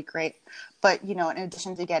that'll be great. But, you know, in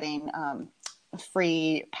addition to getting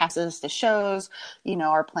free passes to shows, you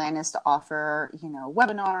know, our plan is to offer, you know,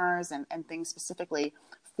 webinars and things specifically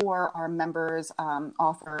for our members,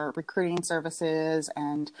 offer recruiting services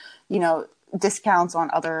and, you know, discounts on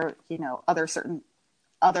other, you know, other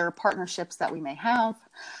partnerships that we may have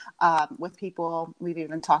with people. We've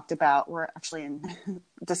even talked about, we're actually in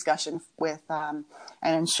discussion with an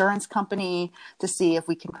insurance company to see if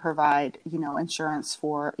we can provide, you know, insurance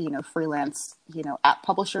for, you know, freelance, you know, app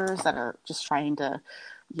publishers that are just trying to,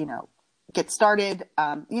 you know, get started,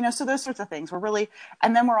 you know, so those sorts of things.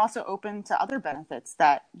 And then we're also open to other benefits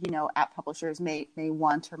that, you know, app publishers may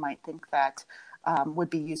want or might think that would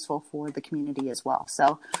be useful for the community as well.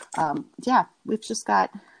 So, yeah,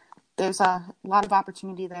 there's a lot of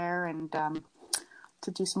opportunity there, and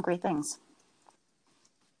to do some great things.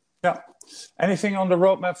 yeah. Anything on the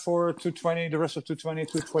roadmap for 220, the rest of 220,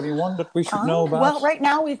 221 that we should know about? Well, right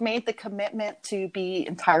now we've made the commitment to be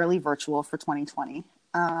entirely virtual for 2020.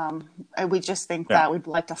 And we just think Yeah. that we'd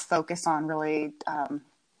like to focus on really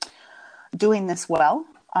doing this well.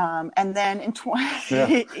 And then in 20, Yeah,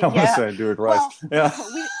 I want to yeah, say do it right.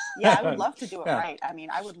 well, Yeah, I would love to do it yeah, right. I mean,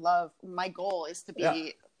 my goal is to yeah,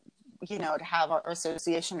 be, you know, to have our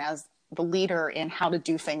association as the leader in how to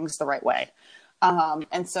do things the right way.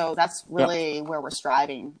 And so that's yeah, really where we're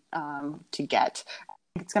striving to get.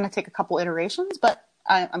 It's going to take a couple iterations, but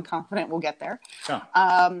I'm confident we'll get there. yeah.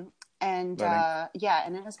 And Letting. yeah,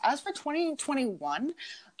 and as for 2021,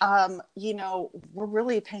 you know, we're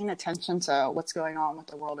really paying attention to what's going on with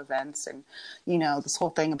the world events, and, you know, this whole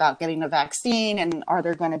thing about getting a vaccine, and are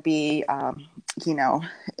there going to be, you know,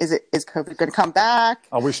 is COVID going to come back?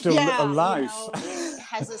 Are we still Yeah, you alive? know,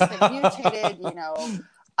 has this thing mutated? You know,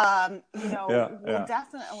 Yeah, we'll yeah,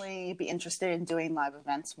 definitely be interested in doing live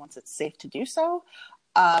events once it's safe to do so.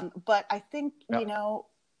 But I think, yeah, you know,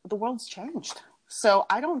 the world's changed. So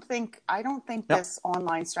I don't think yeah, this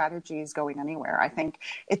online strategy is going anywhere. I think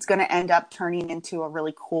it's going to end up turning into a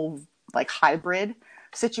really cool, like, hybrid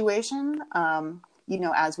situation, you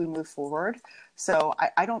know, as we move forward. So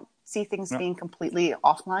I don't see things being completely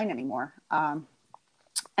offline anymore.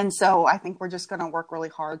 And so I think we're just going to work really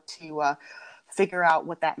hard to figure out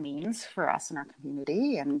what that means for us and our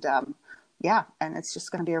community. And and it's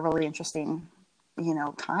just going to be a really interesting,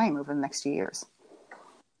 time over the next few years.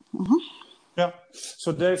 Mm-hmm. Yeah.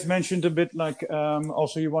 So Dave mentioned a bit like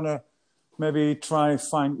also you want to maybe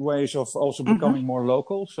find ways of also becoming more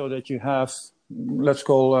local, so that you have, let's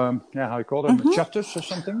call how you call them, chapters or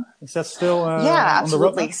something. Is that still on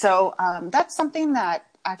absolutely. the roadmap? So that's something that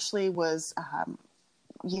actually was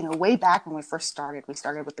way back when we first started. We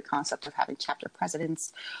started with the concept of having chapter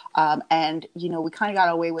presidents, and we kind of got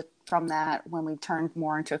away from that when we turned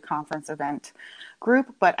more into a conference event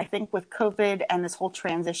group. But I think with COVID and this whole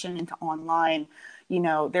transition into online,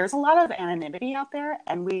 there's a lot of anonymity out there,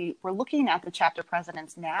 and we're looking at the chapter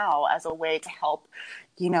presidents now as a way to help,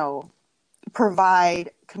 provide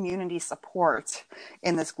community support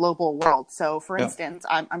in this global world. So for instance,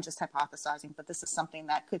 I'm just hypothesizing, but this is something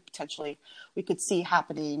that we could see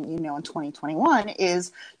happening, in 2021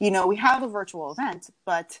 is, we have a virtual event,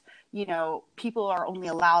 but, people are only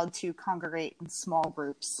allowed to congregate in small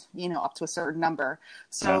groups, up to a certain number.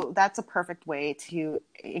 So that's a perfect way to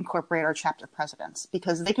incorporate our chapter presidents,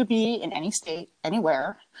 because they could be in any state,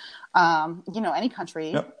 anywhere, any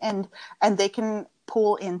country, and they can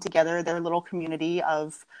pull in together their little community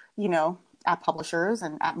of, app publishers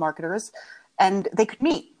and app marketers, and they could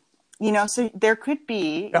meet, so there could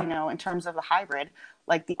be, in terms of the hybrid,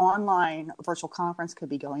 like the online virtual conference could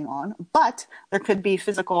be going on, but there could be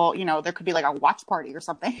physical, there could be like a watch party or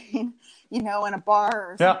something, in a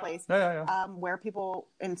bar or someplace where people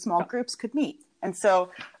in small groups could meet. And so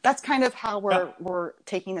that's kind of how we're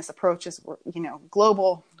taking this approach, is,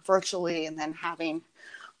 global, virtually, and then having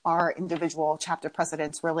our individual chapter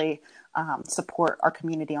presidents really support our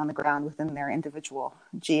community on the ground within their individual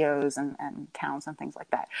geos and towns and things like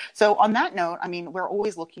that. So on that note, I mean, we're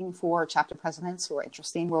always looking for chapter presidents who are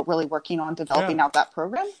interesting. We're really working on developing out that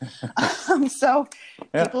program. So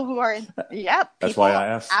people who are that's why I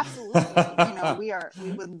asked. Absolutely.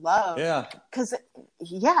 We would love, because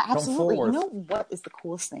absolutely. You know what is the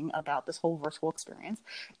coolest thing about this whole virtual experience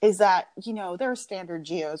is that, there are standard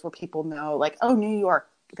geos where people know, like, oh, New York,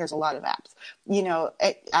 there's a lot of apps,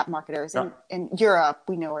 app marketers in Europe.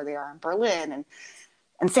 We know where they are in Berlin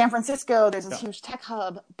and San Francisco. There's this huge tech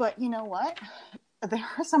hub. But you know what? There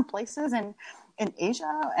are some places in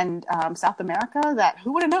Asia and South America that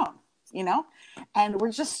who would have known, and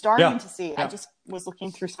we're just starting to see. I just was looking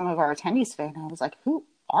through some of our attendees today, and I was like, who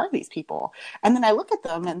are these people? And then I look at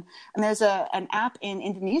them, and there's an app in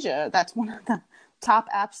Indonesia that's one of the top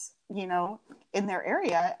apps, in their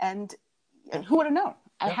area. And who would have known?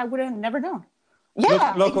 I would have never known.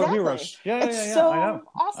 Yeah, local exactly. heroes. It's so I know.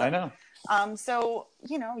 awesome. I know. So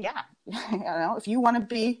if you want to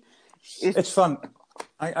be, it's fun.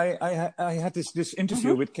 I had this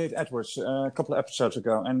interview with Kate Edwards a couple of episodes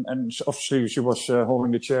ago, and obviously she was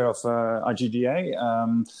holding the chair of IGDA,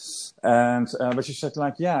 but she said,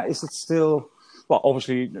 like, is it still? Well,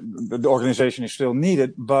 obviously the organization is still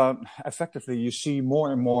needed, but effectively you see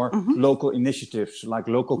more and more local initiatives, like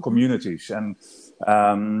local communities, and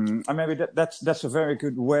maybe that's a very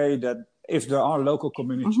good way, that if there are local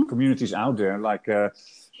communities out there, like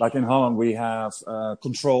in Holland we have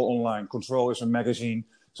Control Online. Control is a magazine.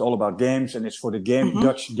 It's all about games, and it's for the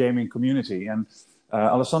Dutch gaming community. And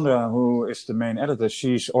Alessandra, who is the main editor,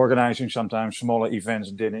 she's organizing sometimes smaller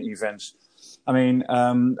events, dinner events. I mean,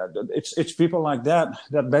 it's people like that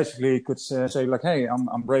basically could say like, hey,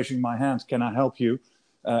 I'm raising my hand. Can I help you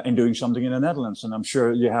in doing something in the Netherlands? And I'm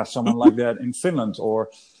sure you have someone like that in Finland or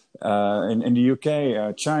in the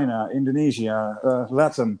UK, China, Indonesia,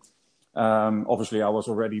 Latin. Obviously, I was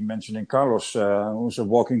already mentioning Carlos, who's a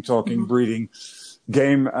walking, talking, breathing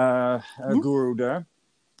game guru there.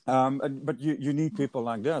 But you need people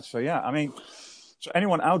like that. So, I mean... So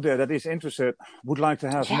anyone out there that is interested, would like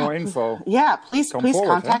to have more info. Please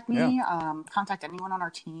contact me. Contact anyone on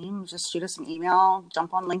our team. Just shoot us an email,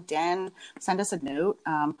 jump on LinkedIn, send us a note.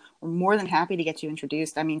 We're more than happy to get you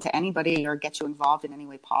introduced. I mean, to anybody, or get you involved in any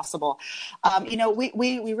way possible. We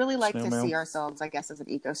really like to see ourselves, I guess, as an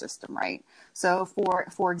ecosystem, right? So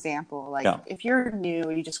for example, like if you're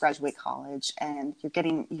new, you just graduate college, and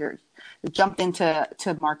you're jumped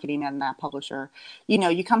into marketing and that publisher,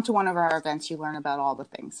 you come to one of our events, you learn about all the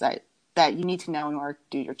things that you need to know in order to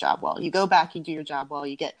do your job well. You go back, you do your job well,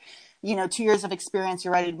 you get 2 years of experience,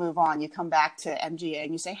 you're ready to move on. You come back to MGA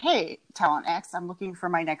and you say, hey, Talent X, I'm looking for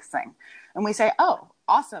my next thing. And we say, oh,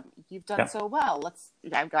 awesome, you've done so well.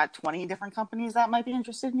 I've got 20 different companies that might be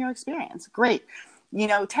interested in your experience. Great.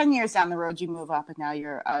 10 years down the road, you move up, and now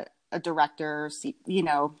you're a director,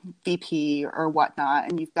 VP or whatnot,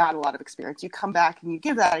 and you've got a lot of experience, you come back and you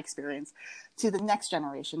give that experience to the next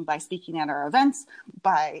generation by speaking at our events,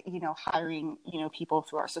 by, hiring, people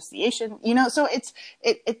through our association, so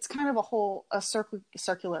it's kind of a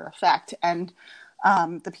circular effect. And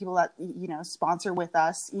the people that, sponsor with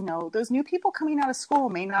us, those new people coming out of school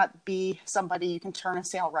may not be somebody you can turn a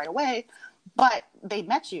sale right away, but they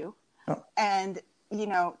met you. Oh. And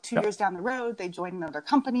 2 years down the road, they join another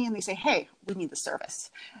company and they say, hey, we need the service.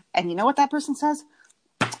 And you know what that person says?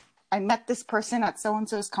 I met this person at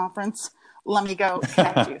so-and-so's conference. Let me go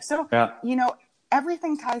connect you. So,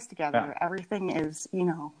 everything ties together. Yeah. Everything is,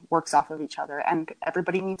 works off of each other, and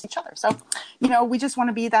everybody needs each other. So, we just want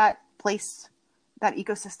to be that place, that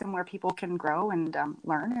ecosystem where people can grow and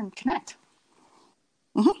learn and connect.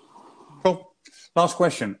 Mm-hmm. Cool. Last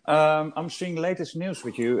question. I'm seeing latest news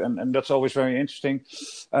with you, and that's always very interesting.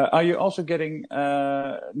 Are you also getting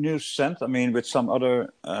news sent? I mean, with some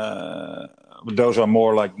other, those are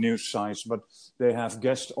more like news sites, but they have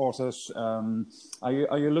guest authors. Are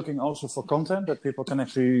you looking also for content that people can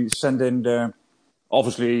actually send in there?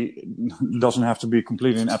 Obviously, it doesn't have to be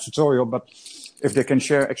completely an advertorial, but if they can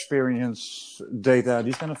share experience, data,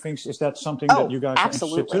 these kind of things, is that something that you guys are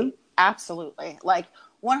interested in? Absolutely. Like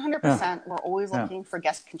 100%, we're always looking for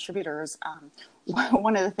guest contributors.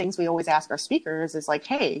 One of the things we always ask our speakers is like,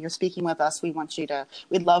 hey, you're speaking with us. we'd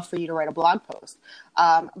love for you to write a blog post.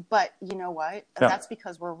 But you know what? That's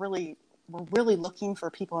because we're really looking for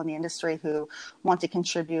people in the industry who want to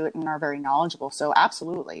contribute and are very knowledgeable. So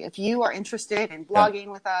absolutely. If you are interested in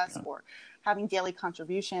blogging with us or having daily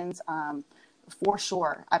contributions, for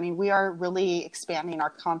sure. I mean, we are really expanding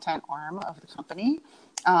our content arm of the company.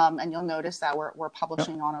 And you'll notice that we're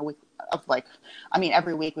publishing on a week of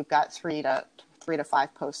every week we've got 3 to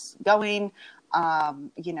 5 posts going,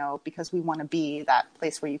 because we want to be that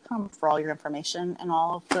place where you come for all your information and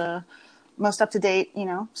all of the most up-to-date,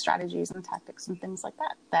 strategies and tactics and things like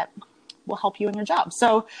that will help you in your job.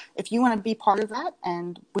 So if you want to be part of that,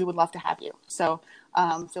 and we would love to have you. So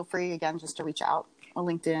feel free, again, just to reach out on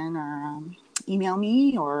LinkedIn or email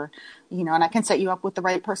me, or, and I can set you up with the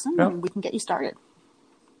right person and we can get you started.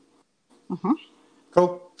 Mm-hmm.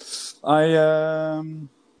 Cool. I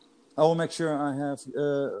will make sure I have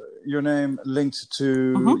your name linked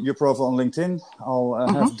to your profile on LinkedIn. I'll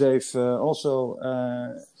have Dave also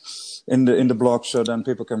in the blog, so then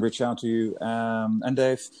people can reach out to you. And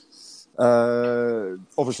Dave,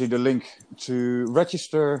 obviously the link to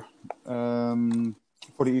register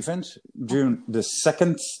for the event, June the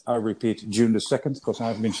 2nd. I repeat, June the 2nd, because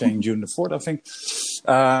I've been saying June the 4th, I think.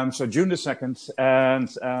 So June the 2nd. And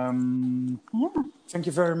thank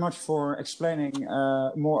you very much for explaining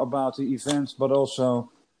more about the event, but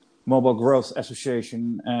also Mobile Growth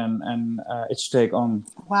Association and its take on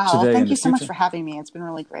today. Thank you so much for having me. It's been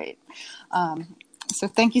really great. So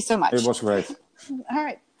thank you so much. It was great. All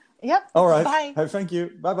right. Yep. All right. Bye. Hey, thank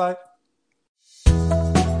you. Bye-bye.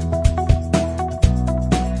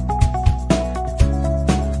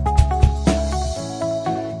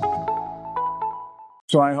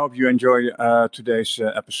 So I hope you enjoy today's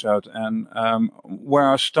episode. And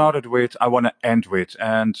where I started with, I want to end with.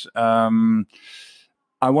 And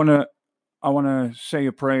I want to say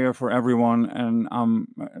a prayer for everyone. And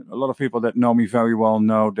a lot of people that know me very well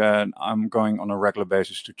know that I'm going on a regular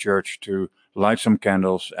basis to church to light some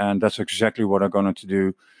candles. And that's exactly what I'm going to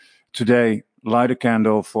do today. Light a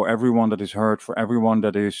candle for everyone that is hurt, for everyone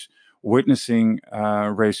that is witnessing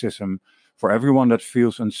racism, for everyone that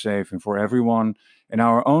feels unsafe, and for everyone in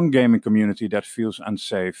our own gaming community that feels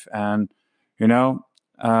unsafe. And,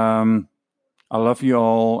 I love you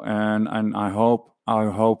all, and I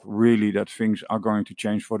hope really that things are going to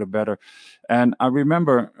change for the better. And I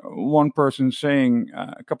remember one person saying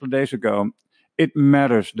a couple of days ago, it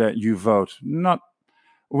matters that you vote. Not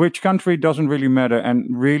which country doesn't really matter, and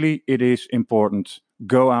really it is important.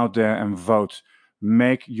 Go out there and vote.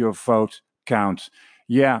 Make your vote count.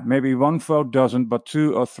 Yeah, maybe one vote doesn't, but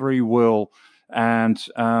 2 or 3 will. And,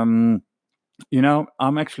 I'm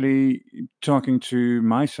actually talking to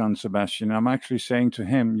my son, Sebastian. I'm actually saying to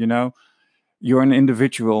him, you're an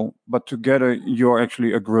individual, but together you're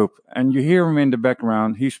actually a group. And you hear him in the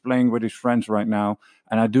background. He's playing with his friends right now.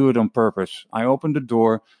 And I do it on purpose. I open the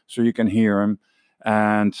door so you can hear him.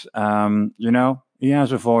 And, he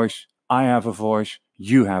has a voice. I have a voice.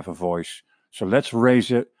 You have a voice. So let's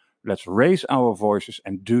raise it. Let's raise our voices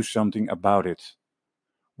and do something about it.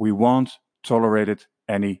 We won't tolerate it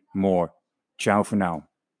anymore. Ciao for now.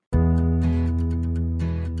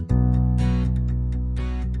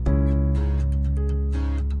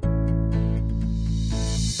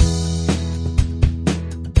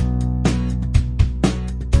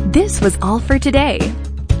 This was all for today.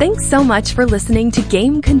 Thanks so much for listening to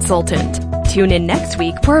Game Consultant. Tune in next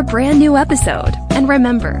week for a brand new episode. And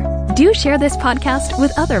remember, do share this podcast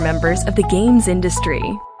with other members of the games industry.